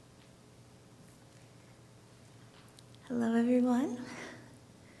Hello, everyone.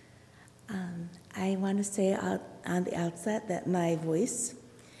 I want to say on the outset that my voice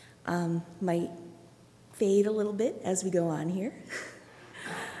might fade a little bit as we go on here,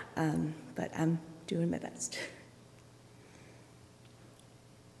 but I'm doing my best.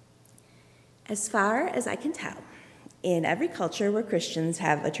 As far as I can tell, in every culture where Christians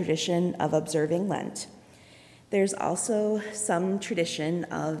have a tradition of observing Lent, there's also some tradition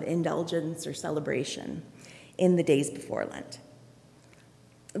of indulgence or celebration in the days before Lent.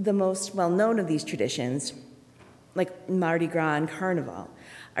 The most well-known of these traditions, like Mardi Gras and Carnival,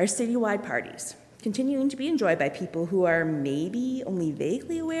 are citywide parties, continuing to be enjoyed by people who are maybe only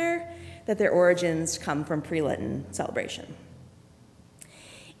vaguely aware that their origins come from pre-Lenten celebration.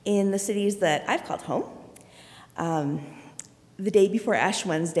 In the cities that I've called home, the day before Ash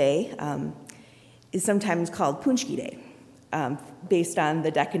Wednesday is sometimes called Punchki Day, based on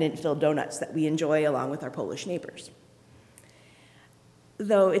the decadent filled donuts that we enjoy along with our Polish neighbors.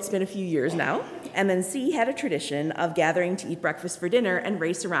 Though it's been a few years now, MNC had a tradition of gathering to eat breakfast for dinner and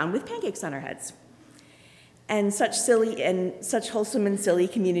race around with pancakes on our heads. And such wholesome and silly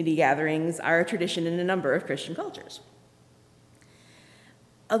community gatherings are a tradition in a number of Christian cultures.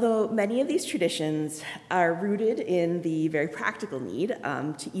 Although many of these traditions are rooted in the very practical need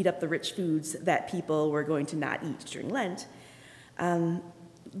to eat up the rich foods that people were going to not eat during Lent,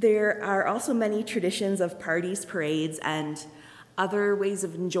 there are also many traditions of parties, parades, and other ways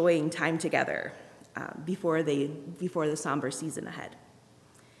of enjoying time together before the somber season ahead.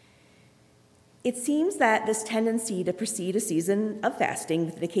 It seems that this tendency to precede a season of fasting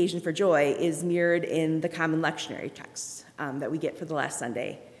with an occasion for joy is mirrored in the common lectionary texts that we get for the last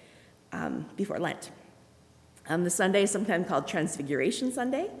Sunday before Lent. The Sunday is sometimes called Transfiguration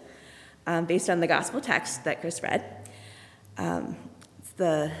Sunday, based on the gospel text that Chris read. It's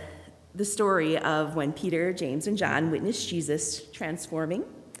the story of when Peter, James, and John witnessed Jesus transforming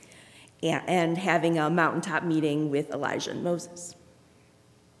and having a mountaintop meeting with Elijah and Moses.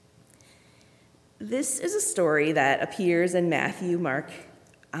 This is a story that appears in Matthew, Mark,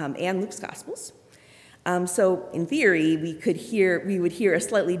 and Luke's Gospels. So in theory, we would hear a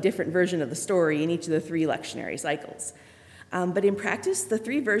slightly different version of the story in each of the three lectionary cycles. But in practice, the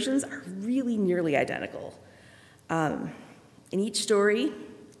three versions are really nearly identical. In each story,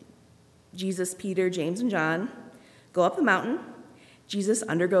 Jesus, Peter, James, and John go up the mountain. Jesus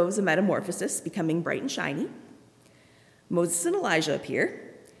undergoes a metamorphosis, becoming bright and shiny. Moses and Elijah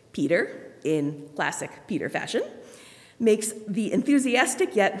appear. Peter, in classic Peter fashion, makes the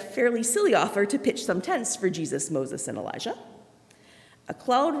enthusiastic yet fairly silly offer to pitch some tents for Jesus, Moses, and Elijah. A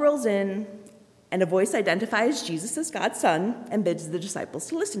cloud rolls in, and a voice identifies Jesus as God's son and bids the disciples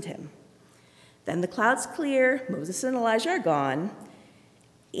to listen to him. Then the clouds clear, Moses and Elijah are gone,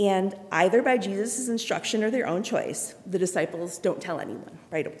 and either by Jesus' instruction or their own choice, the disciples don't tell anyone,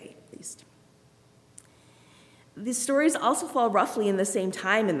 right away at least. These stories also fall roughly in the same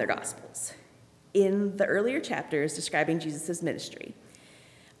time in their Gospels. In the earlier chapters describing Jesus' ministry,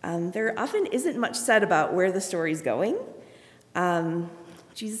 there often isn't much said about where the story's going.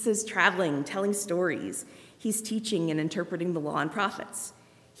 Jesus is traveling, telling stories. He's teaching and interpreting the law and prophets.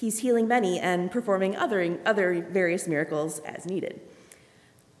 He's healing many and performing other various miracles as needed.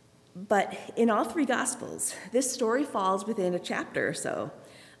 But in all three Gospels, this story falls within a chapter or so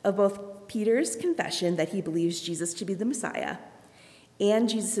of both Peter's confession that he believes Jesus to be the Messiah and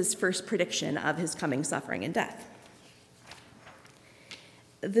Jesus' first prediction of his coming suffering and death.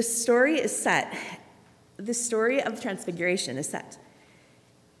 The story of the Transfiguration is set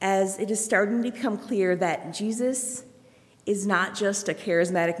as it is starting to become clear that Jesus is not just a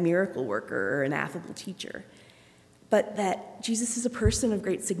charismatic miracle worker or an affable teacher, but that Jesus is a person of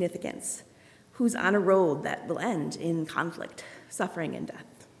great significance who's on a road that will end in conflict, suffering, and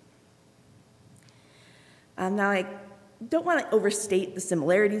death. Now, I don't want to overstate the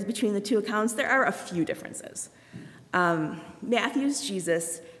similarities between the two accounts. There are a few differences. Matthew's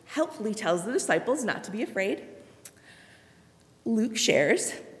Jesus helpfully tells the disciples not to be afraid. Luke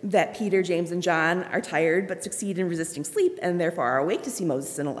shares that Peter, James, and John are tired but succeed in resisting sleep and therefore are awake to see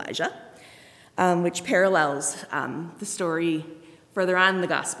Moses and Elijah, which parallels the story further on in the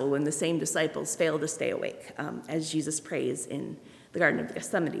gospel when the same disciples fail to stay awake as Jesus prays in the Garden of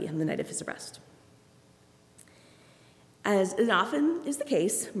Gethsemane on the night of his arrest. As often is the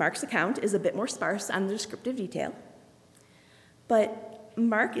case, Mark's account is a bit more sparse on the descriptive detail, but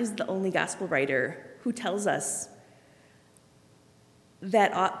Mark is the only gospel writer who tells us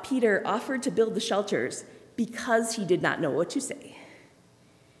that Peter offered to build the shelters because he did not know what to say.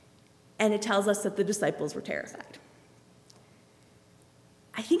 And it tells us that the disciples were terrified.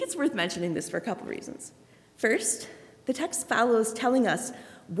 I think it's worth mentioning this for a couple reasons. First, The text follows telling us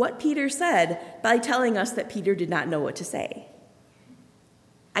what Peter said by telling us that Peter did not know what to say.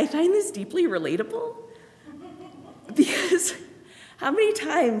 I find this deeply relatable because how many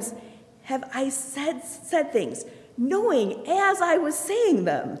times have I said things knowing as I was saying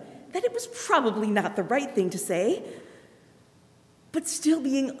them that it was probably not the right thing to say, but still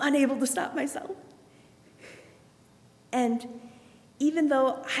being unable to stop myself? And even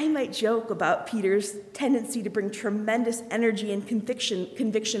though I might joke about Peter's tendency to bring tremendous energy and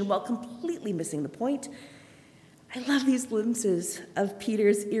conviction while completely missing the point, I love these glimpses of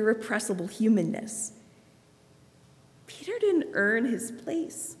Peter's irrepressible humanness. Peter didn't earn his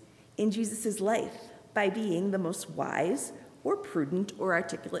place in Jesus' life by being the most wise or prudent or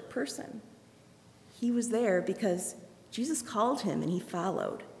articulate person. He was there because Jesus called him and he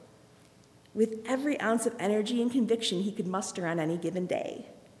followed with every ounce of energy and conviction he could muster on any given day.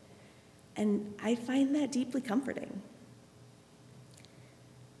 And I find that deeply comforting.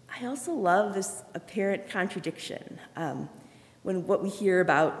 I also love this apparent contradiction when what we hear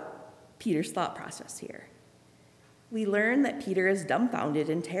about Peter's thought process here. We learn that Peter is dumbfounded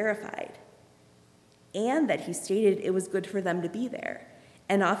and terrified, and that he stated it was good for them to be there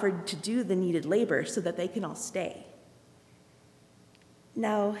and offered to do the needed labor so that they can all stay.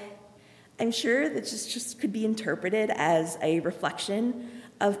 Now, I'm sure that this just could be interpreted as a reflection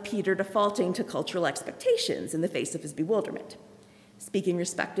of Peter defaulting to cultural expectations in the face of his bewilderment, speaking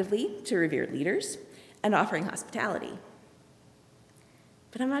respectively to revered leaders and offering hospitality.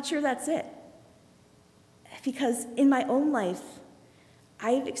 But I'm not sure that's it. Because in my own life,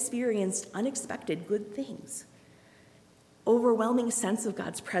 I've experienced unexpected good things. Overwhelming sense of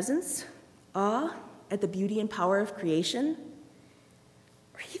God's presence, awe at the beauty and power of creation,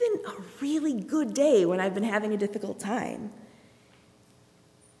 or even a really good day when I've been having a difficult time.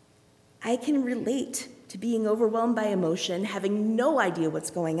 I can relate to being overwhelmed by emotion, having no idea what's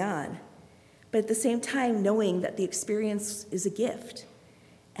going on, but at the same time knowing that the experience is a gift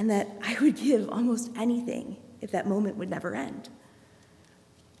and that I would give almost anything if that moment would never end.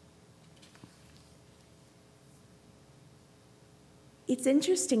 It's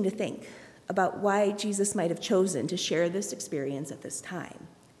interesting to think about why Jesus might have chosen to share this experience at this time.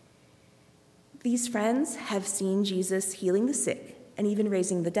 These friends have seen Jesus healing the sick and even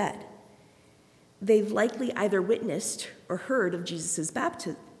raising the dead. They've likely either witnessed or heard of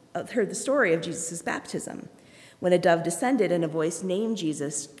heard the story of Jesus' baptism, when a dove descended and a voice named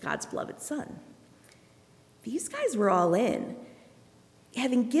Jesus God's beloved Son. These guys were all in,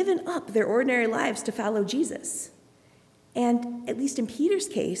 having given up their ordinary lives to follow Jesus. And at least in Peter's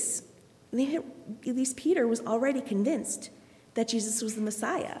case, at least Peter was already convinced that Jesus was the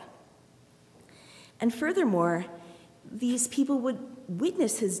Messiah. And furthermore, these people would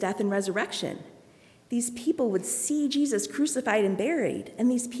witness his death and resurrection. These people would see Jesus crucified and buried,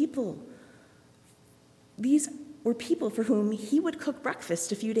 and these were people for whom he would cook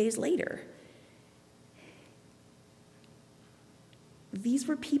breakfast a few days later. These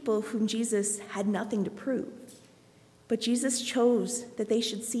were people whom Jesus had nothing to prove, but Jesus chose that they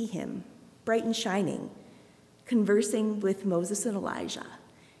should see him, bright and shining, conversing with Moses and Elijah,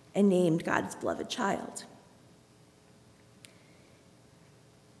 and named God's beloved child.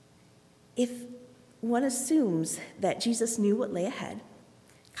 If one assumes that Jesus knew what lay ahead,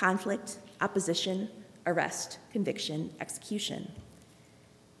 conflict, opposition, arrest, conviction, execution,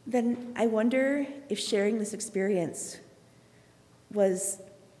 then I wonder if sharing this experience was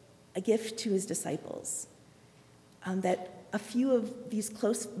a gift to his disciples, that a few of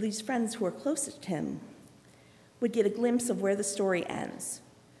these friends who are closest to him would get a glimpse of where the story ends,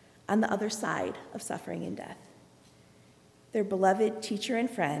 on the other side of suffering and death. Their beloved teacher and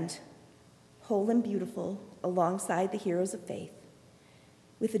friend, whole and beautiful alongside the heroes of faith,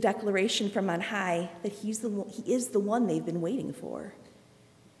 with the declaration from on high that he is the one they've been waiting for,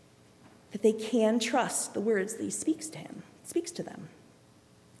 that they can trust the words that he speaks to them.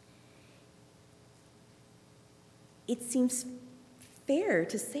 It seems fair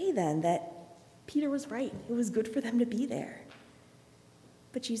to say then that Peter was right. It was good for them to be there.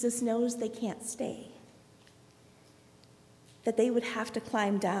 But Jesus knows they can't stay, that they would have to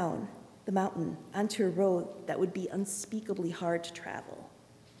climb down the mountain onto a road that would be unspeakably hard to travel.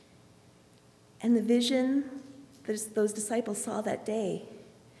 And the vision that those disciples saw that day,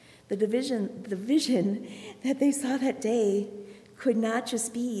 the vision that they saw that day could not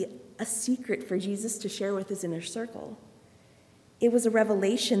just be a secret for Jesus to share with his inner circle. It was a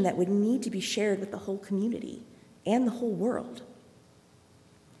revelation that would need to be shared with the whole community and the whole world.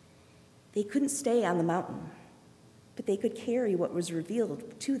 They couldn't stay on the mountain, but they could carry what was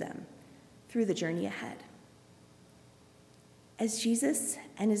revealed to them through the journey ahead. As Jesus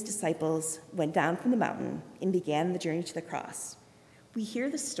and his disciples went down from the mountain and began the journey to the cross, we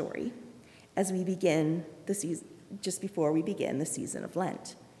hear the story as we begin the season, just before we begin the season of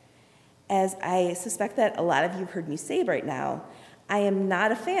Lent. As I suspect that a lot of you have heard me say right now, I am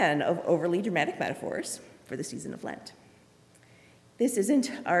not a fan of overly dramatic metaphors for the season of Lent. This isn't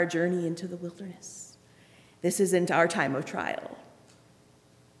our journey into the wilderness. This isn't our time of trial.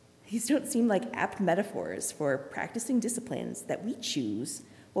 These don't seem like apt metaphors for practicing disciplines that we choose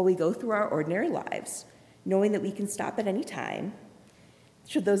while we go through our ordinary lives, knowing that we can stop at any time,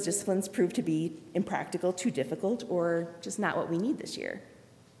 should those disciplines prove to be impractical, too difficult, or just not what we need this year.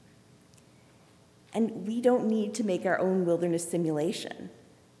 And we don't need to make our own wilderness simulation.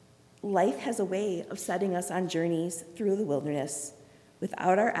 Life has a way of setting us on journeys through the wilderness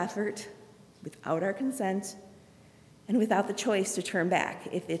without our effort, without our consent, and without the choice to turn back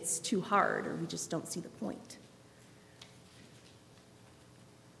if it's too hard or we just don't see the point.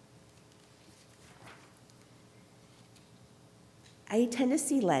 I tend to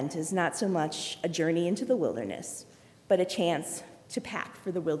see Lent as not so much a journey into the wilderness, but a chance to pack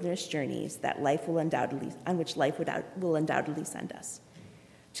for the wilderness journeys that on which life will undoubtedly send us,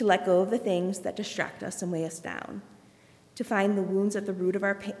 to let go of the things that distract us and weigh us down, to find the wounds at the root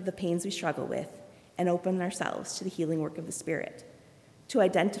of the pains we struggle with, and open ourselves to the healing work of the Spirit, to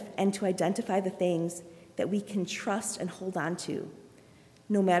identify the things that we can trust and hold on to,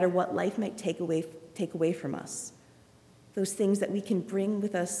 no matter what life might take away from us, those things that we can bring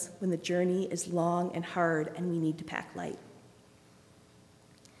with us when the journey is long and hard and we need to pack light.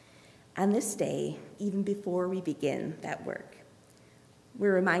 On this day, even before we begin that work,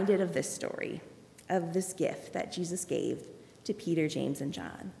 we're reminded of this story, of this gift that Jesus gave to Peter, James, and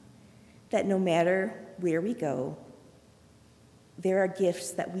John, that no matter where we go, there are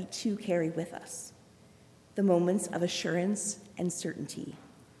gifts that we too carry with us, the moments of assurance and certainty,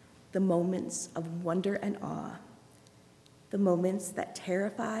 the moments of wonder and awe, the moments that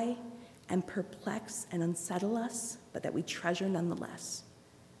terrify and perplex and unsettle us, but that we treasure nonetheless,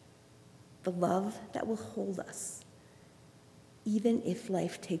 the love that will hold us, even if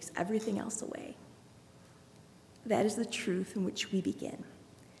life takes everything else away. That is the truth in which we begin.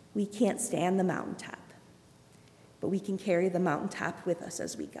 We can't stand the mountaintop, but we can carry the mountaintop with us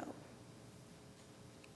as we go.